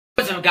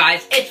up,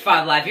 guys? It's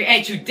FiveAlive here,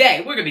 and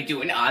today we're gonna be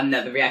doing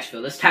another reaction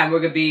video. This time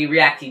we're gonna be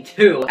reacting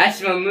to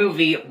SML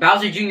movie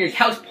Bowser Jr.'s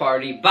House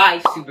Party by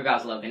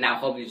SuperBowserLogan. Now,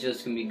 hope it's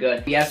just gonna be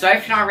good. Yeah,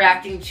 sorry for not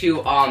reacting to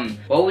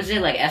what was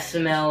it, like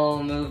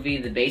SML movie,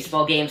 the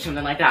baseball game,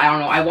 something like that. I don't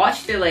know. I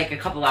watched it like a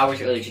couple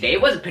hours earlier today.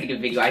 It was a pretty good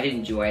video. I did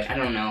enjoy it. I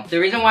don't know. The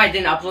reason why I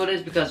didn't upload it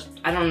is because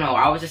I don't know.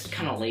 I was just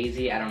kind of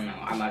lazy. I don't know.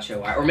 I'm not sure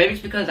why. Or maybe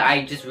it's because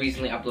I just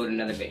recently uploaded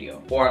another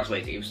video, or I was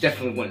lazy. It was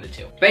definitely one of the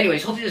two. But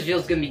anyways, hopefully this video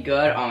is gonna be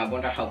good. I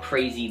wonder how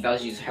crazy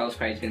Bowser's House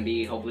Party is gonna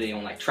be. Hopefully they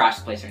don't like trash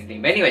the place or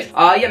anything. But anyways,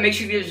 yeah, make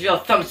sure you give this video a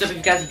thumbs up if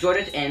you guys enjoyed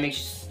it, and make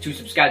sure to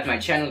subscribe to my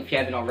channel if you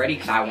haven't already,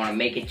 because I want to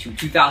make it to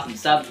 2,000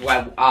 subs. We're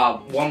at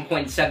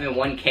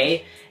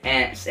 1.71k,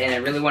 and I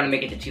really want to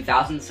make it to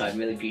 2,000, so I'd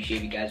really appreciate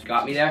if you guys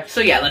got me there. So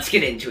yeah, let's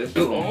get into it.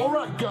 Boom.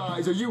 Alright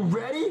guys, are you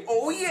ready?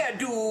 Oh yeah,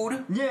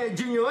 dude. Yeah,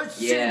 Junior, let's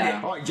send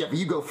it. Alright, Jeffy,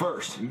 you go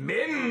first.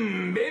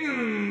 Bim,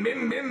 bim,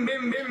 bim, bim,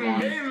 bim, bim,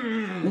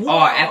 bim.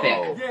 Oh,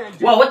 epic. Yeah,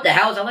 whoa, what the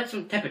hell? Is that like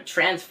some type of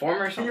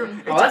transformer or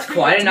something? Oh, that's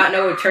cool. I did not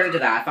know it would turn into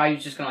that. I thought you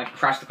were just gonna like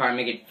crush the car and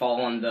make it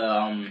fall on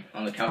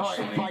the couch or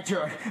something. My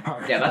turn.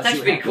 Yeah, that's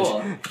actually pretty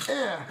cool.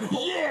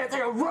 Yeah, it's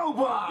like a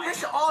robot.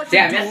 That's awesome.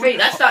 Damn,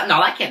 that's not, no,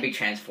 that can't be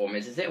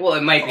Transformers, is it? Well,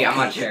 it might be, I'm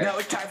not sure. Now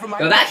it's time for my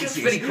No, that's just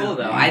pretty cool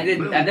though. I've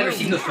never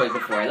seen those toys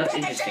before. It looks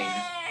interesting.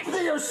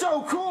 They are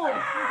so cool.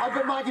 I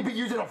bet mine could be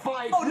used in a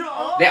fight. Oh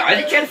no. Yeah,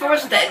 are they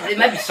Transformers? It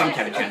might be some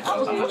type of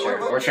Transformers, I'm not sure.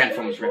 Or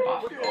Transformers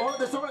ripoff. Oh,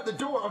 there's someone at the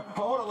door.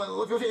 Hold on,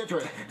 let's go answer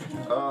it.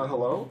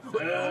 Hello?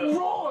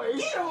 Roy!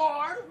 Get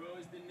hard.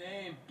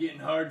 Getting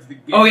hard's the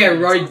game. Oh yeah,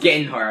 Roy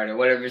Getting Hard, or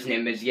whatever his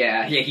name is.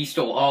 Yeah, he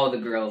stole all the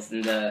girls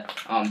in the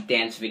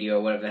dance video,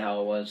 or whatever the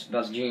hell it was.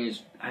 Bowser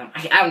Jr.'s. I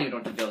don't even know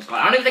what the video is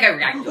called. I don't even think I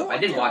reacted to it. I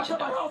did watch it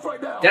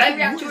though. Did I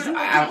react to it? No,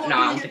 I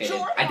don't think I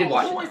did. I did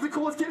watch Roy's it. the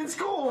coolest kid in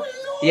school.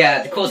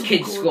 Yeah, the coolest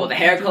kid in school. The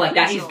haircut like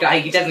that, he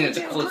definitely was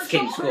the coolest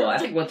kid in school. I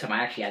think one time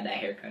I actually had that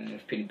haircut and it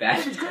was pretty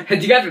bad. Do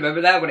you guys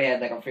remember that when he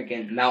had like a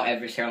freaking Mount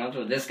Everest hairline? That's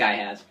what this guy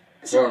has.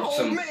 Or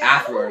some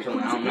afro or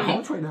something, I don't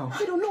know.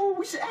 I don't know,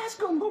 we should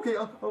ask him. Okay,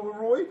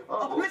 Roy?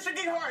 Mr.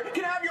 Gethard,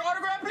 can I have your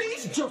autograph,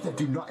 please? Joseph,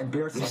 do not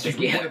embarrass us.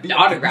 The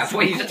autograph?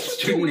 Wait, he's just a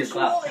student in his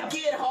class.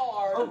 Get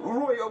hard.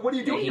 Roy, what are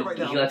you doing here right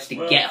now? He likes to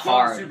get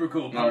hard. Super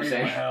cool You know what I'm party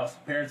at my saying? house.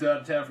 Parents out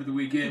of town for the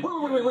weekend.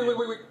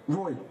 Wait.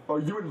 Roy, are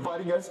you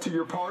inviting us to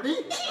your party?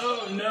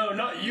 Oh no,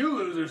 not you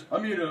losers.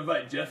 I'm here to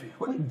invite Jeffy.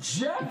 What,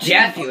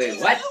 Jeffy, wait,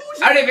 what?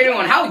 I don't even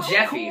know how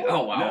Jeffy.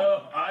 Oh wow.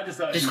 No, I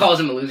decided. Just calls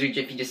him a loser.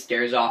 Jeffy just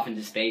stares off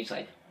into space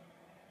like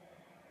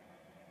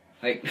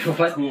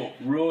what? Cool.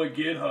 Roy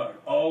Gethard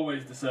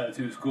always decides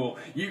who's cool.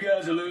 You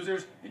guys are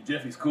losers, and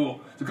Jeffy's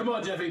cool. So come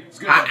on, Jeffy. Let's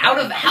go. How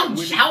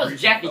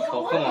is Jeffy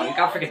cool? Come on, you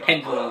got freaking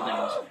pencil in those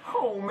nails.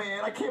 Oh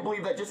man, I can't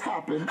believe that just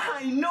happened.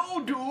 I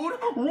know, dude.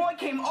 Roy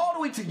came all the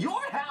way to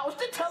your house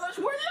to tell us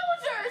we're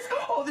losers.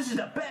 Oh, this is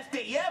the best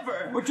day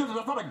ever. But Joseph,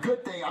 that's not a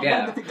good thing.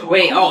 Yeah.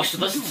 Wait. Oh,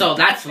 so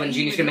that's when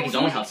Junior's gonna make his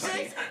own house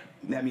party.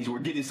 That means we're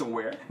getting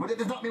somewhere. But that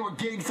does not mean we're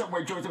getting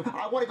somewhere, Joseph.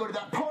 I want to go to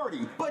that party.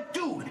 But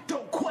dude,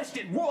 don't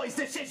question Roy's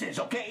decisions,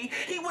 okay?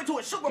 He went to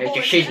a Super Your Bowl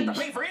and didn't have decisions.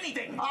 to pay for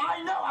anything.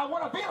 I know, I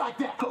want to be like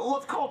that.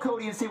 Let's call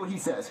Cody and see what he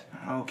says.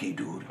 Okay,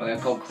 dude. Oh, I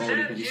call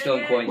Cody because he's still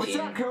in quarantine. What's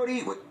up,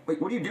 Cody?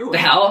 Wait, what are you doing? The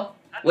hell?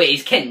 Wait,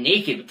 is Ken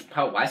naked?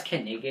 Why is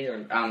Ken naked?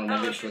 Or I don't know,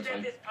 maybe it's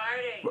one.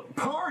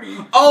 Party?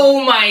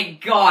 Oh my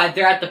god,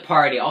 they're at the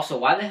party. Also,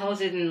 why the hell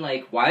is it in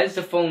like? Why is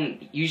the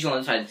phone usually on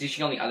the side? It's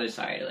usually on the other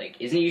side. Like,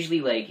 isn't it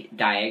usually like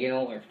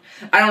diagonal or?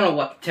 I don't know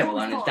what type of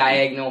line is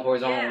diagonal,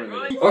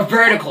 horizontal, or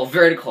vertical.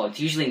 Vertical. It's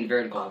usually in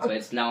vertical, but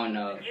it's now in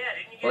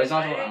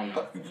horizontal. I don't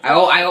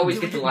know. I always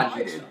get the line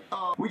mixed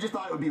up. We just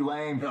thought it would be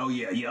lame. Oh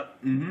yeah, yep.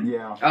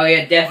 Yeah. Oh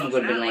yeah, definitely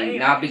would have been lame.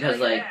 Not because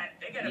like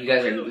you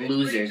guys are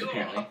losers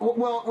apparently.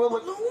 Well,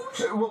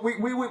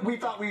 we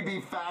thought we'd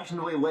be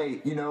fashionably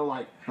late, you know,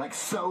 like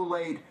so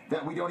late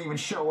that we don't even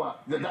show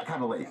up. That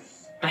kind of late.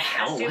 The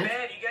hell? What?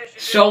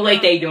 So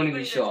late they don't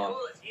even show up.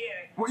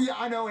 Well, yeah,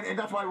 I know, and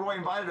that's why Roy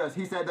invited us.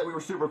 He said that we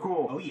were super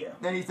cool. Oh, yeah.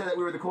 And he said that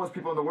we were the coolest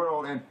people in the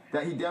world, and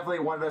that he definitely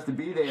wanted us to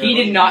be there. He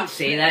did not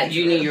say that,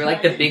 Junior. You're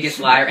like the biggest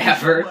liar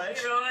ever.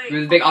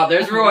 You're the big. Oh,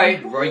 there's Roy.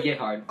 Roy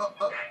Gethard.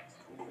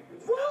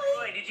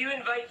 Roy, did you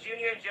invite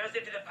Junior and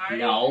Joseph to the party?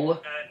 No. No,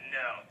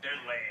 they're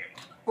lame.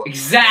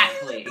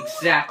 Exactly.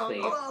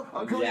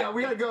 Yeah,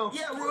 we gotta go.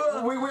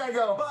 Yeah, we gotta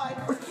go. Bye.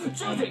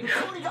 Joseph,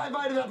 Cody got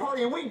invited to that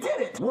party, and we did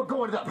it. We're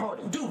going to that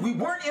party. Dude, we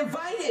weren't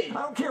invited.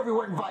 I don't care if we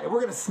weren't invited.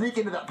 We're gonna sneak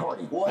into that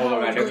party. Well, Oh, how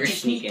right, are we going you're to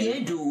sneak sneaking.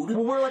 in, dude?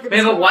 Well, we're like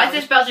Wait, but why is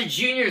this Bowser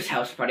Jr.'s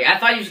house party? I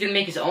thought he was gonna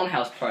make his own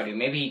house party.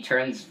 Maybe he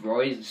turns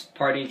Roy's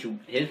party into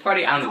his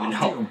party? I don't even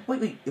know.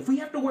 Wait, if we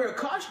have to wear a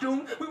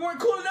costume, we weren't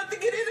cool enough to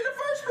get in the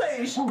first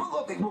place.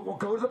 Well, but look, we'll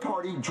go to the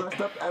party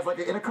dressed up as like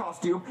in a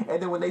costume,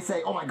 and then when they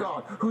say, "Oh my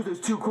God, who's those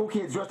two cool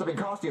kids dressed up in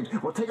costumes?"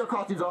 We'll take our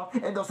costumes off,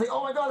 and they'll say,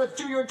 "Oh my God, that's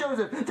Junior and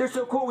Joseph. They're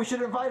so cool. We should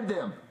have invited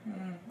them."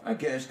 I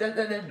guess that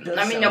does.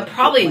 I mean, no,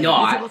 probably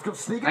not. Let's go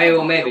sneak in.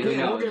 Well, maybe, okay, who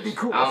knows? We're gonna be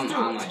cool. I'm Let's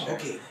do not it. sure.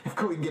 Okay. If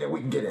Cody can get in,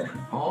 we can get in.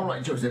 All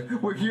right, Joseph,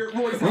 we're here at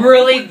Roy's house.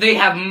 Really? They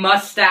have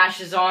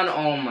mustaches on?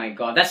 Oh my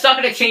god. That's not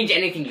gonna change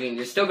anything, Junior.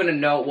 You're still gonna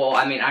know. Well,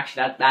 I mean,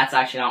 actually, that's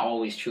actually not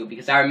always true,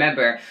 because I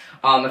remember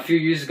a few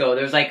years ago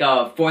there was like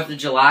a 4th of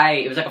July.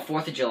 It was like a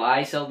 4th of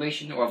July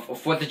celebration or a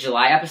 4th of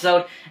July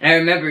episode, and I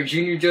remember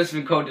Junior, Joseph,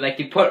 and Cody, like,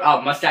 they put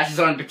mustaches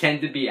on and pretend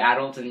to be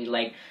adults, and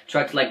like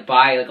tried to like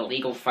buy like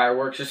illegal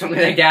fireworks or something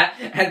like that,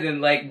 and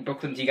then like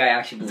Brooklyn T guy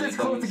actually believed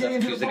them and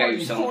stuff. He was the guy who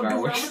was selling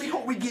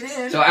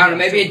fireworks. So I don't know,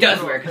 maybe it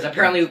does work, because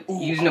apparently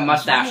using a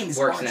mustache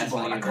works in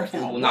SML universe.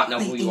 People will not know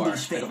who you are.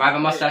 Like, if I have a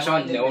mustache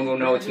on, no one will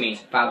know it's me.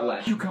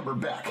 FiveAlive. Cucumber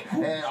back.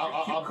 And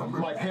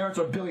my parents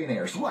are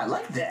billionaires. Well, I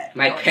like that.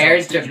 My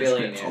parents are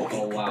billionaires.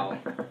 Oh wow.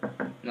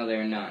 No,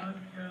 they're not.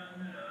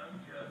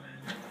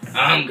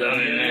 I'm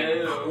going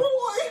in.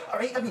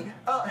 Hello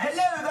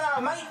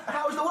there, mate.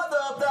 How's the weather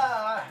up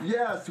there?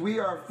 Yes, we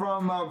are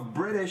from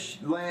British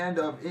land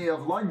of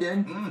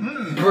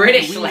London.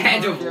 British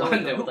land of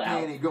London. What the hell?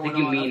 I think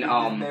you mean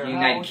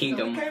United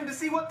Kingdom. Came to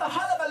see what the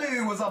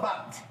hullabaloo was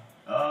about.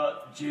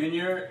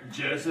 Junior,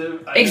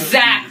 Joseph.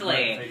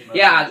 Exactly.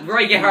 Yeah,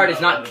 Roy Gethard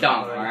is not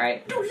dumb. All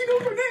right. Do you know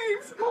their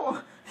names?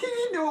 Oh, he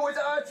knew it was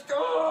us.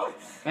 Oh.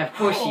 Of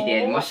course he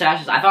did.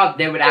 Mustaches. I thought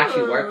they would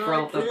actually work for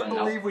a little bit, but I can't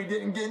no. believe we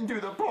didn't get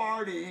into the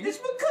party. It's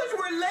because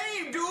we're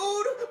lame,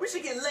 dude. We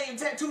should get lame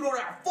tattooed on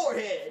our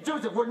forehead.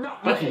 Joseph, we're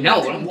not. What?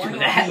 No, don't do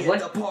that.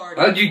 What?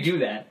 Why would you do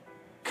that?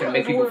 Gonna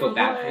make people feel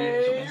bad for you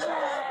or something?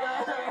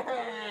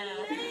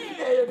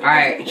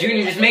 Alright,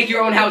 Junior, just make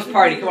your own house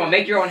party. Come on,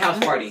 make your own house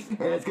party.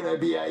 And it's gonna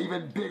be an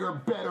even bigger,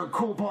 better,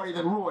 cool party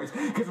than Roy's.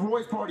 Because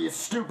Roy's party is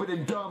stupid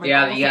and dumb. And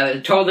Yeah,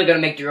 they're totally gonna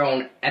make your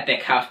own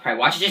epic house party.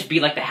 Watch it just be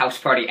like the house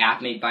party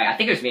app made by, I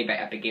think it was made by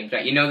Epic Games,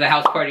 right? You know the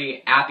house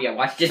party app? Yeah,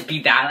 watch it just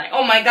be that. Like,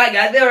 oh my god,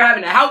 guys, they were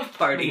having a house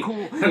party.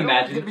 Cool.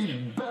 Imagine. It's gonna be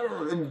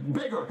better and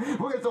bigger.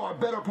 We're gonna throw a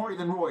better party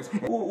than Roy's.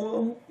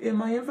 Well,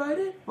 am I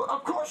invited? Well,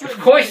 of course you're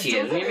invited. Of course he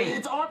is. What do you mean?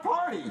 It's our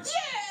party.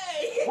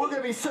 Yay! We're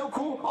gonna be so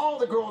cool. All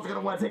the girls are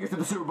gonna want to take us to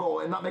the Super Bowl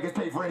and not make us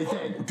pay for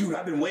anything. Dude,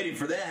 I've been waiting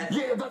for that.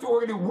 Yeah, that's what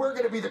we're gonna do. We're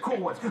gonna be the cool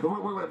ones. We're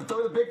gonna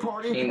throw the big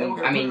party.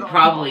 I mean,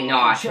 probably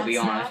not, to be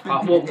honest.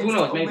 Well, who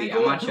knows? Maybe.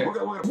 I'm not sure.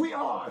 We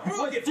are.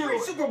 We'll get free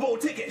Super Bowl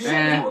tickets.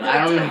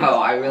 I don't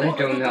know. I really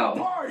don't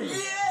know.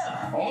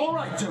 Yeah. All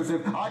right,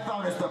 Joseph. I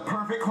found us the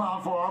perfect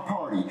clown for our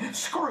party.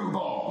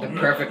 Screwball. The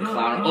perfect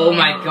clown. Oh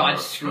my god,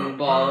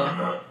 Screwball.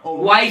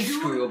 Why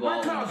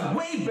Screwball? Clown's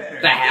way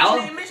better. The hell?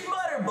 His name is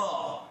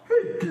Butterball.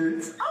 Hey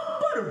kids,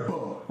 I'm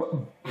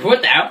Butterball.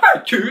 What the hell?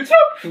 What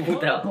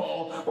the hell?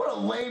 Butterball? What a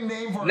lame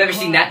name for Never a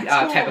seen clown.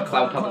 that type of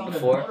clown puppet than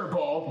before.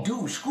 Butterball.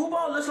 Dude,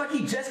 Screwball looks like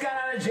he just got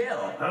out of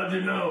jail. How'd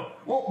you know?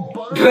 Well,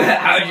 Butterball.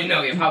 How did you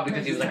know? Yeah, probably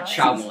because he was like a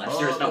child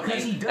molester or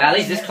something. At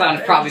least this clown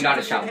is probably not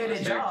a child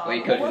molester. Well,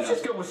 he could Let's know.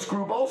 just go with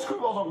Screwball.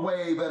 Screwball's a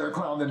way better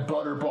clown than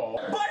Butterball.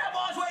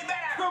 Butterball's way better.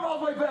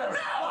 Screwball's way better.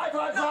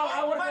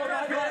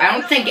 I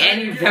don't think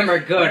any of them are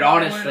good,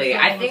 honestly.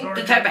 I think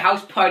the type of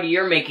house party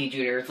you're making,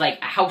 Junior, is like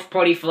a house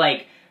party for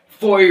like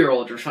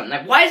 4-year-olds or something.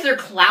 Like, why is there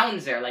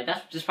clowns there? Like,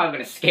 that's just probably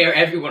gonna scare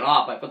everyone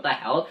off. Like, what the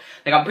hell?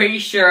 Like, I'm pretty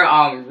sure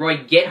Roy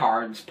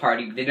Gethard's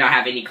party did not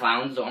have any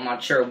clowns, so I'm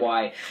not sure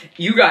why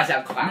you guys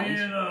have clowns.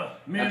 I'm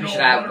pretty sure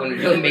that wouldn't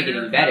really make it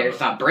any better. It's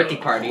not a birthday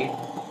party.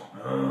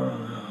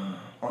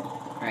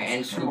 Alright,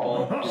 and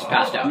Screwball just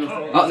passed out.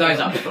 Oh, no, he's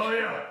up. Oh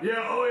yeah.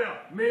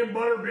 Me and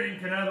Butterbean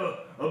can have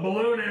a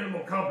balloon animal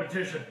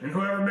competition, and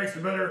whoever makes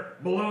the better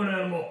balloon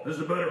animal is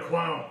the better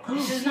clown.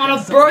 This is not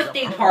a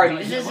birthday party.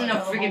 This isn't a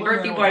freaking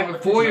birthday party for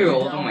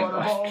 4-year-olds. Oh my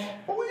gosh.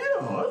 Oh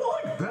yeah,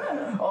 I like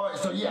that. Alright,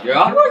 so yeah.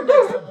 Yeah, I like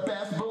that. The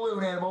best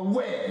balloon animal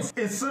wins.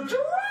 It's a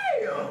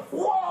giraffe.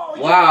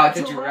 Whoa. Wow, it's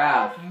a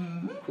giraffe.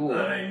 Cool.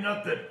 That ain't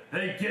nothing.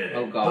 Hey kid,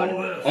 Oh god.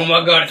 pull this. Oh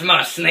my god, it's not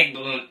a snake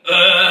balloon.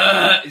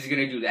 He's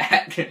gonna do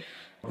that.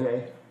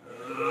 Okay.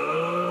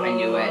 I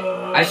knew it.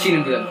 I've seen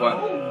him do that before.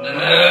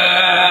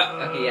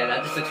 Okay, yeah,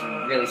 that just looks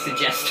really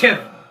suggestive.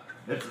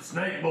 It's a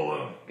snake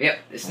balloon. Yep,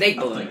 the snake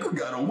I balloon. think we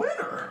got a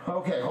winner.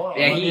 Okay, hold on.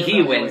 Yeah, Let me he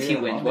get that wins, for he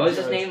you. wins. What was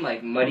his name?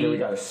 Like Muddy Okay, we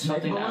got a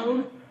snake something?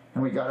 balloon,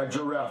 and we got a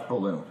giraffe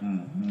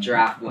balloon.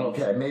 Giraffe wins.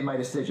 Okay, I made my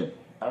decision.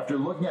 After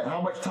looking at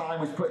how much time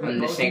was put And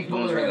into the both snake these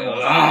balloons balloon are animals,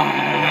 like,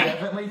 I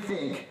definitely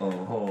think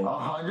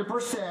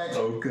 100%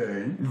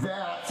 Okay.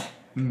 that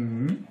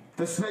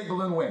the snake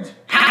balloon wins.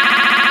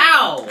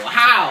 How? You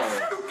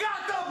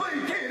got to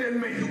be kidding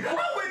me. I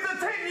went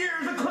to 10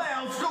 years of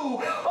clown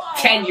school.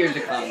 10 years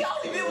of clown All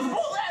he did was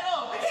pull that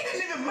up. He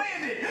didn't even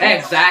land it.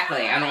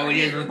 Exactly. I don't know what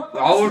he did.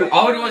 All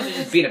he wants is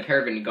just being a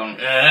pervert and going,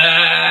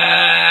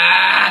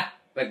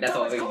 like that's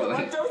all he's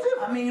doing.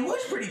 I mean, it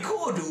was pretty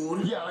cool,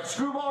 dude. Yeah, like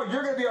Screwball,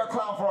 you're gonna be our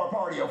clown for our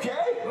party, okay?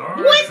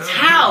 What?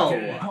 How?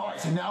 Alright,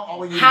 so now all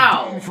we need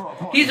How? is games for our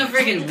party. He's a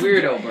freaking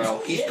weirdo, bro.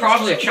 He's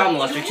probably a child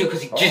molester too,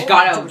 because he just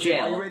got out of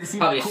jail.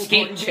 Probably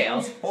escaped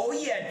jail. Oh,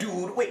 yeah,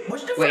 dude. Wait,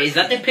 what's the Wait, is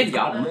that the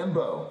pinata?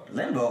 Limbo.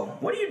 Limbo?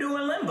 What are you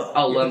doing in limbo?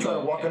 Oh, Try to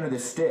limbo. walk under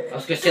this stick. I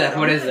was gonna say, like,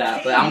 what is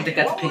that? But I don't think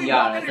that's a Why would we pinata.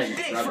 walk That's under like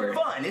sticks rubber. for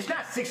fun? It's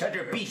not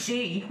 600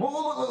 BC.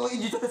 Whoa, you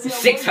just have to see how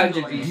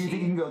 600 low you go. Like, do you think you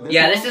can go BC. this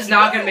Yeah, way? this is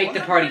not gonna make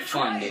the party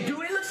fun, Dude, dude.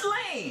 it looks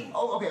lame.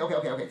 Oh,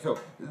 okay. So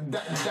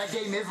that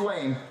game is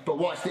lame, but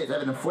watch this. I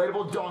have an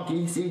inflatable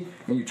donkey, see?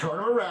 And you turn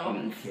him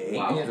around, Okay.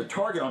 Wow. and he has a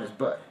target on his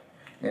butt.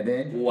 And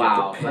then you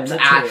wow, have to pin that's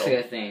the actually tail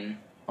a thing.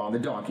 on the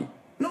donkey.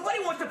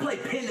 Nobody wants to play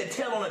pin the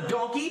tail on a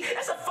donkey.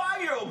 That's a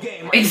 5-year-old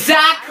game. Right?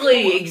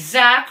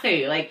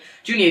 Exactly. Like,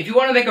 Junior, if you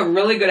want to make a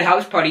really good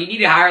house party, you need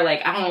to hire,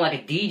 like, I don't know, like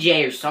a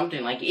DJ or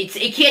something. Like, it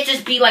can't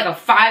just be like a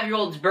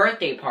 5-year-old's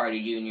birthday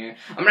party, Junior.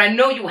 I mean, I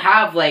know you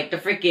have, like, the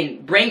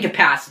freaking brain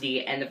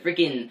capacity and the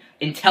freaking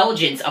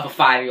intelligence of a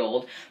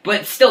 5-year-old,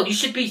 but still, you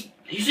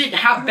should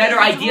have better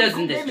ideas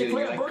than this,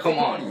 Junior. Like, come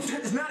on.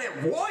 It's not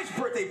at Roy's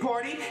birthday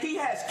party. He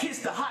has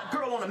kissed the hot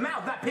girl on the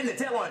mouth, not pinned the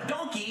tail on a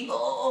donkey.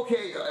 Oh,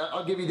 okay,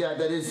 I'll give you that.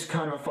 That is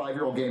kind of a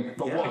 5-year-old game.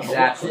 But watch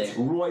Exactly. this.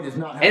 Roy does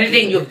not have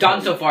Anything you've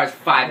done so far is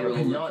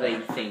 5-year-old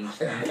playing things.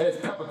 And it's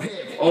Peppa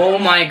Pig. Oh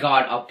my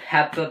god, a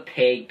Peppa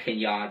Pig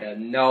pinata.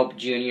 Nope,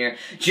 Junior.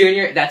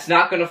 Junior, that's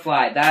not gonna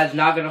fly. That is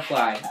not gonna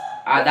fly.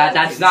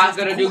 That's not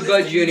gonna do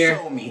good, Junior.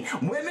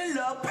 Women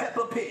love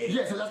Peppa Pig.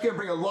 Yeah, so that's gonna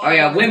bring a lot. Oh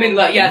yeah, women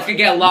love. Yeah, it's gonna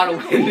get a lot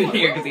of women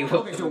here because they love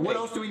Okay, so what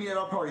else do we need at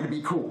our party to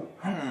be cool?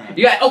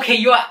 Yeah,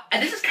 okay,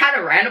 this is kind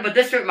of random, but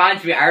this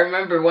reminds me. I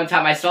remember one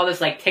time I saw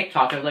this like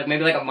TikTok. It was like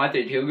maybe like a month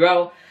or two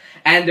ago,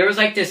 and there was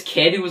like this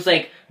kid who was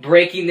like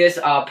breaking this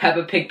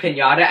Peppa Pig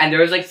pinata, and there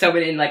was like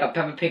someone in like a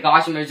Peppa Pig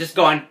costume who was just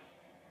going,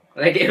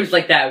 like it was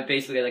like that,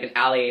 basically like an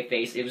alligator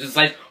face. It was just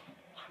like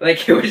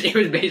it was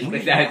basically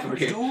that. It's weird.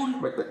 Dude.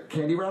 Like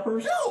candy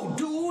wrappers? No,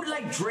 dude,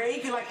 like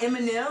Drake and like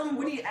Eminem.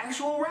 We need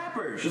actual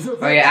rappers.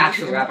 Oh yeah,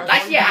 actual rappers.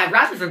 Actually, yeah,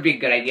 rappers would be a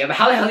good idea. But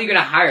how the hell are you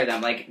gonna hire them?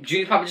 Like,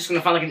 Junior's probably just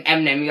gonna find like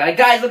an Eminem. You're like,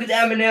 guys, look at the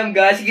Eminem,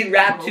 guys. He can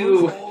rap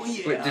too. Oh,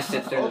 yeah. But just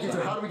sits there. Okay,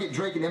 so how do we get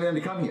Drake and Eminem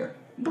to come here?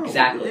 Bro,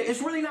 Exactly.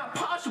 It's really not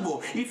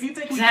possible. If you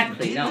think we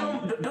Exactly, did no.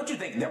 them, don't you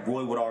think that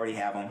Roy would already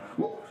have them?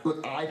 Well,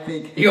 look, I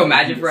think. You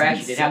imagine if we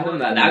actually did have them?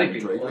 That'd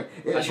be pretty cool.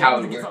 That's how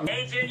it would work.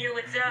 Hey, Junior,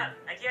 what's up?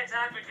 I can't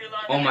talk for too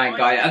long. Oh my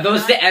god, are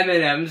those the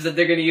M&Ms that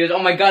they're gonna use? Oh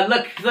my god,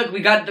 look, we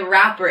got the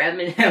rapper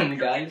Eminem, Get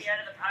guys. me out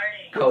of the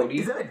party. Cody.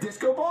 Is that a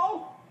disco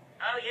ball?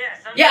 Oh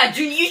yeah. Yeah,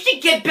 Junior, you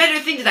should get better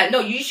things than that. No,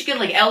 you should get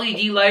like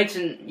LED lights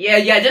and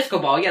yeah, disco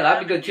ball. Yeah,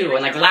 that'd be good too.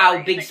 And like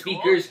loud, big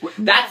speakers.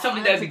 That's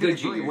something that'd be good,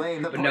 It's really Junior.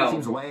 lame. That But party no,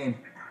 seems lame.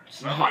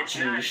 it's not, It's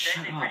Junior. not. It's Shut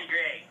actually up. pretty great.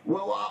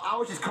 Well, I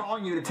was just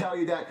calling you to tell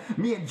you that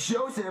me and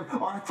Joseph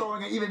are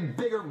throwing an even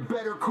bigger,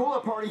 better, cooler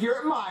party here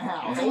at my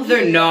house. No,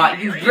 they're not.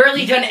 You've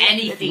barely done It's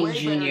anything, way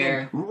better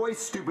Junior. than Roy's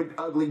stupid,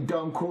 ugly,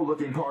 dumb,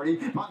 cool-looking party.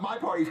 My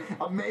party's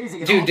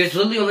amazing. Dude, there's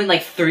literally only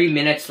like 3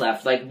 minutes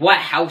left. Like, what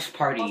house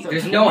party?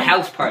 There's no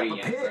house party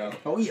yet, bro.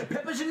 Oh yeah,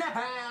 Peppa's in the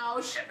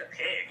house. Peppa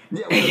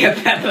Pig. Yeah,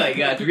 Peppa,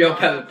 yeah, it's real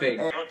Peppa Pig.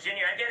 Well,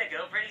 Junior, I gotta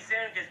go pretty soon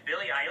because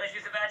Billie Eilish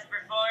is about to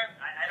perform.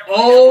 I don't.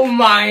 Oh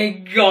my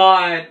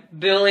god,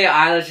 Billie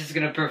Eilish is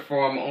gonna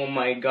perform, oh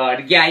my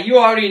god. Yeah, you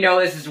already know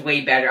this is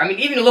way better. I mean,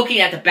 even looking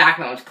at the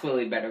background, it's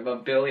clearly better,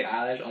 but Billie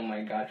Eilish, oh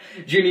my god.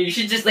 Junior, you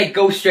should just, like,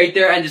 go straight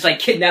there and just, like,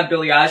 kidnap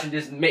Billie Eilish and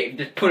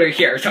just put her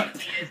here or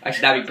something.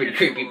 Actually, that'd be pretty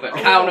creepy, but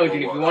I don't know,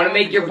 Junior. If you want to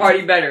make your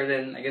party better,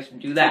 then I guess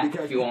do that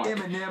if you want.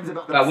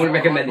 But I wouldn't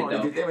recommend it,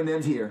 though.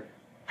 Eminem's here.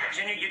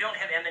 Junior, you don't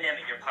have Eminem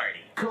at your party.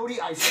 Cody,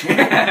 I swear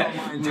on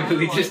my entire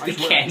Literally life, just I the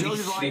swear on candy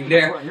Jose's life, sitting I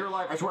there. swear on your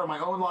life, I swear on my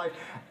own life,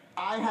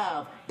 I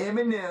have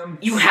Eminem.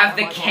 You have at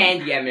the my party.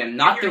 candy, Eminem,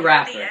 not the Junior, you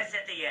have rapper. the S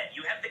at the end.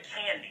 You have the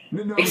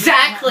candy. No,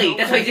 Exactly,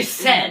 that's what I just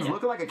said. Eminem's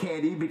looking like a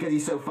candy because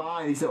he's so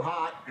fine, he's so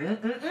hot. Your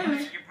party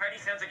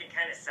sounds like it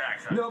kind of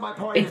sucks. Huh? No, my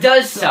party. It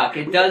does suck,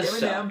 it We does have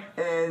suck.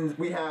 Eminem, and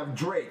we have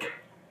Drake.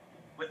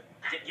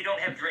 You don't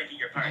have Drake at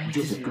your party.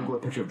 Joseph, Google a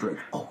picture of Drake.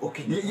 Oh,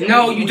 okay.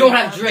 No, we you don't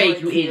have have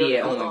Drake, you here.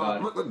 idiot. Oh my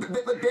god.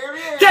 Look, there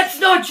he is. That's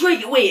not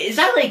Drake. Wait, is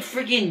that like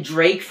freaking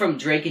Drake from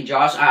Drake and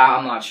Josh?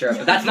 I'm not sure,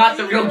 but that's not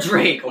the real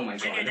Drake. Oh my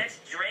Junior, god. that's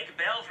Drake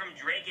Bell from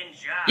Drake and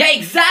Josh. Yeah,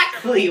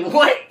 exactly.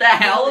 What the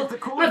hell?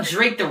 Not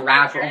Drake the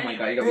rapper. Oh my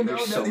god, you gotta And be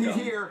no, so he's dumb.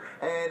 here,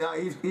 and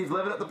he's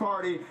living up the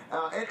party.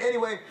 And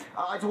anyway,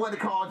 I just wanted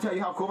to call and tell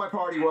you how cool my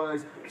party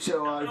was.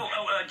 So,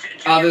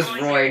 Oh, this is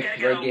Roy.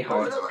 Roy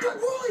Gayheart.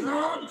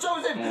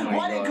 Joseph, Oh my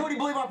why didn't God. Cody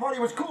believe our party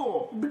was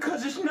cool?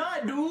 Because it's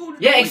not, dude.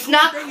 Yeah, it's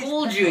not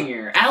cool,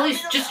 Junior. At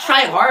least just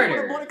try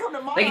harder.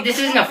 Like, this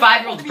isn't a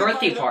 5-year-old's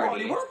birthday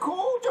party. We're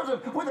cool,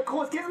 Joseph. We're the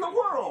coolest kids in the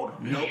world.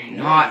 No, you're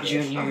not,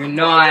 Junior. You're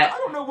not. I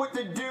don't know what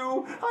to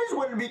do. I just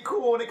wanted to be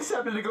cool and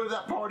accepted to go to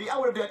that party. I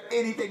would have done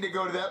anything to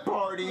go to that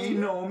party.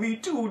 No, me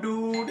too,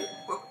 dude.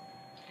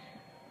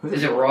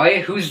 Is it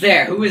Roy? Who's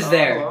there? Who is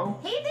there? Hello?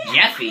 Hey there.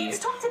 Jeffy. Let's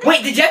talk to the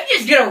Wait, did Jeffy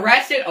just get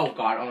arrested? Oh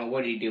god, I don't know.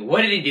 What did he do?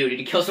 What did he do? Did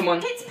he kill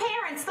someone? kid's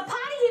parents. The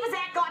party he was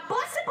at got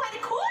busted by the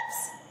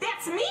corpse.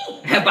 That's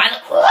me. By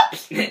the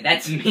corpse?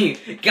 That's me.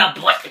 Got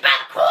busted by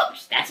the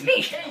corpse. That's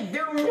me.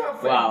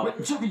 Wow.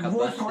 Wait, Jeffy, Got Roy's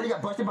busted. party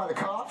got busted by the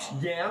cops?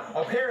 Yeah,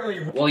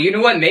 apparently Well, you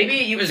know what?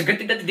 Maybe it was a good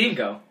thing that they didn't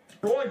go.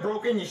 Roy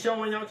broke into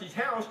someone else's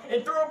house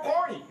and threw a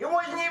party. It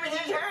wasn't even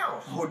his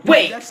house.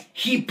 Wait,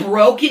 he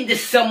broke into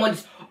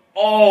someone's...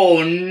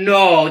 Oh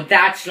no,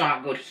 that's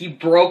not good. He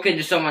broke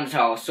into someone's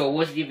house, so it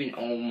wasn't even...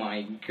 Oh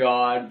my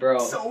god, bro.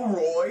 So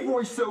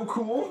Roy's so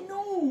cool.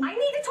 I need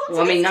to talk No.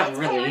 to Well, I mean, these not kids'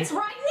 really. parents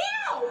right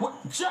now.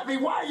 What? Jeffy,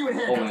 why are you in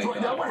handcuffs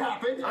right now? What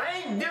happened?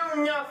 I ain't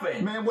doing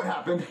nothing. Man, what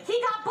happened?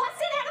 He got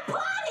busted at a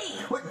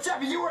party. What,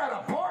 Jeffy, you were at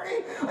a party?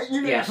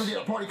 You never supposed to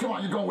be at a party. Come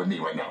on, you're going with me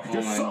right now.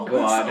 You're so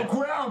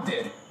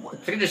grounded. I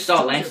think I just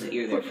saw Lance's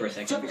ear there for a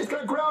second. Jeffy just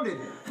got grounded.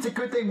 It's a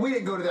good thing we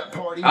didn't go to that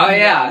party. Oh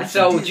yeah,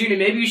 so Junior,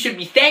 maybe you should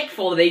be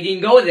thankful they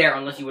didn't go there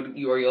unless you could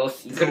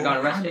have gone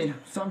arrested. I mean,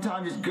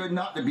 sometimes it's good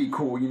not to be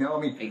cool, you know?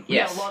 I mean, we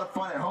have a lot of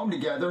fun at home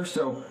together,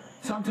 so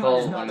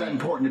sometimes it's not that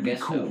important to be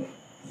cool.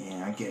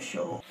 Yeah, I guess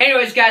so.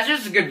 Anyways, guys,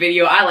 this is a good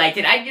video. I liked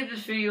it. I give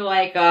this video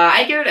like,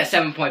 I give it a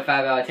 7.5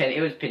 out of 10. It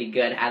was pretty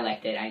good. I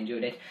liked it. I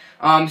enjoyed it.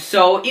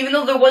 So, even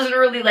though there wasn't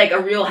really, like, a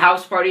real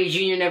house party,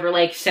 Junior never,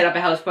 like, set up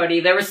a house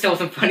party, there were still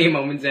some funny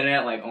moments in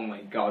it. Like, oh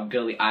my god,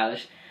 Billie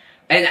Eilish.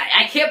 And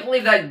I can't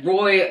believe that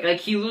Roy, like,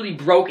 he literally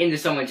broke into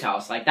someone's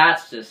house. Like,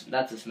 that's just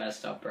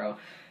messed up, bro.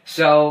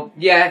 So,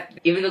 yeah,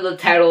 even though the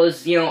title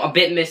is, you know, a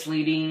bit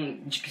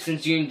misleading,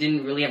 since Junior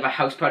didn't really have a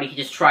house party, he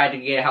just tried to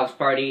get a house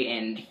party,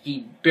 and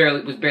he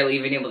was barely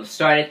even able to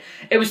start it.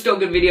 It was still a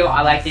good video,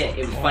 I liked it,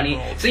 it was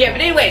funny. So yeah, but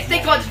anyways,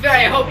 thanks for watching,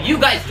 I hope you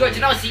guys enjoyed,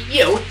 and I'll see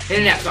you in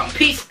the next one.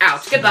 Peace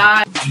out,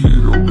 goodbye!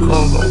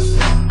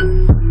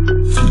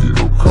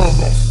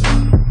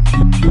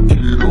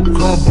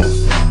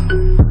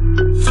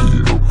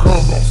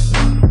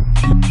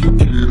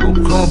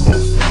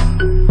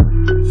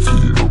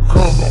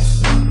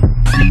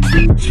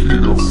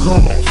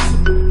 Come on.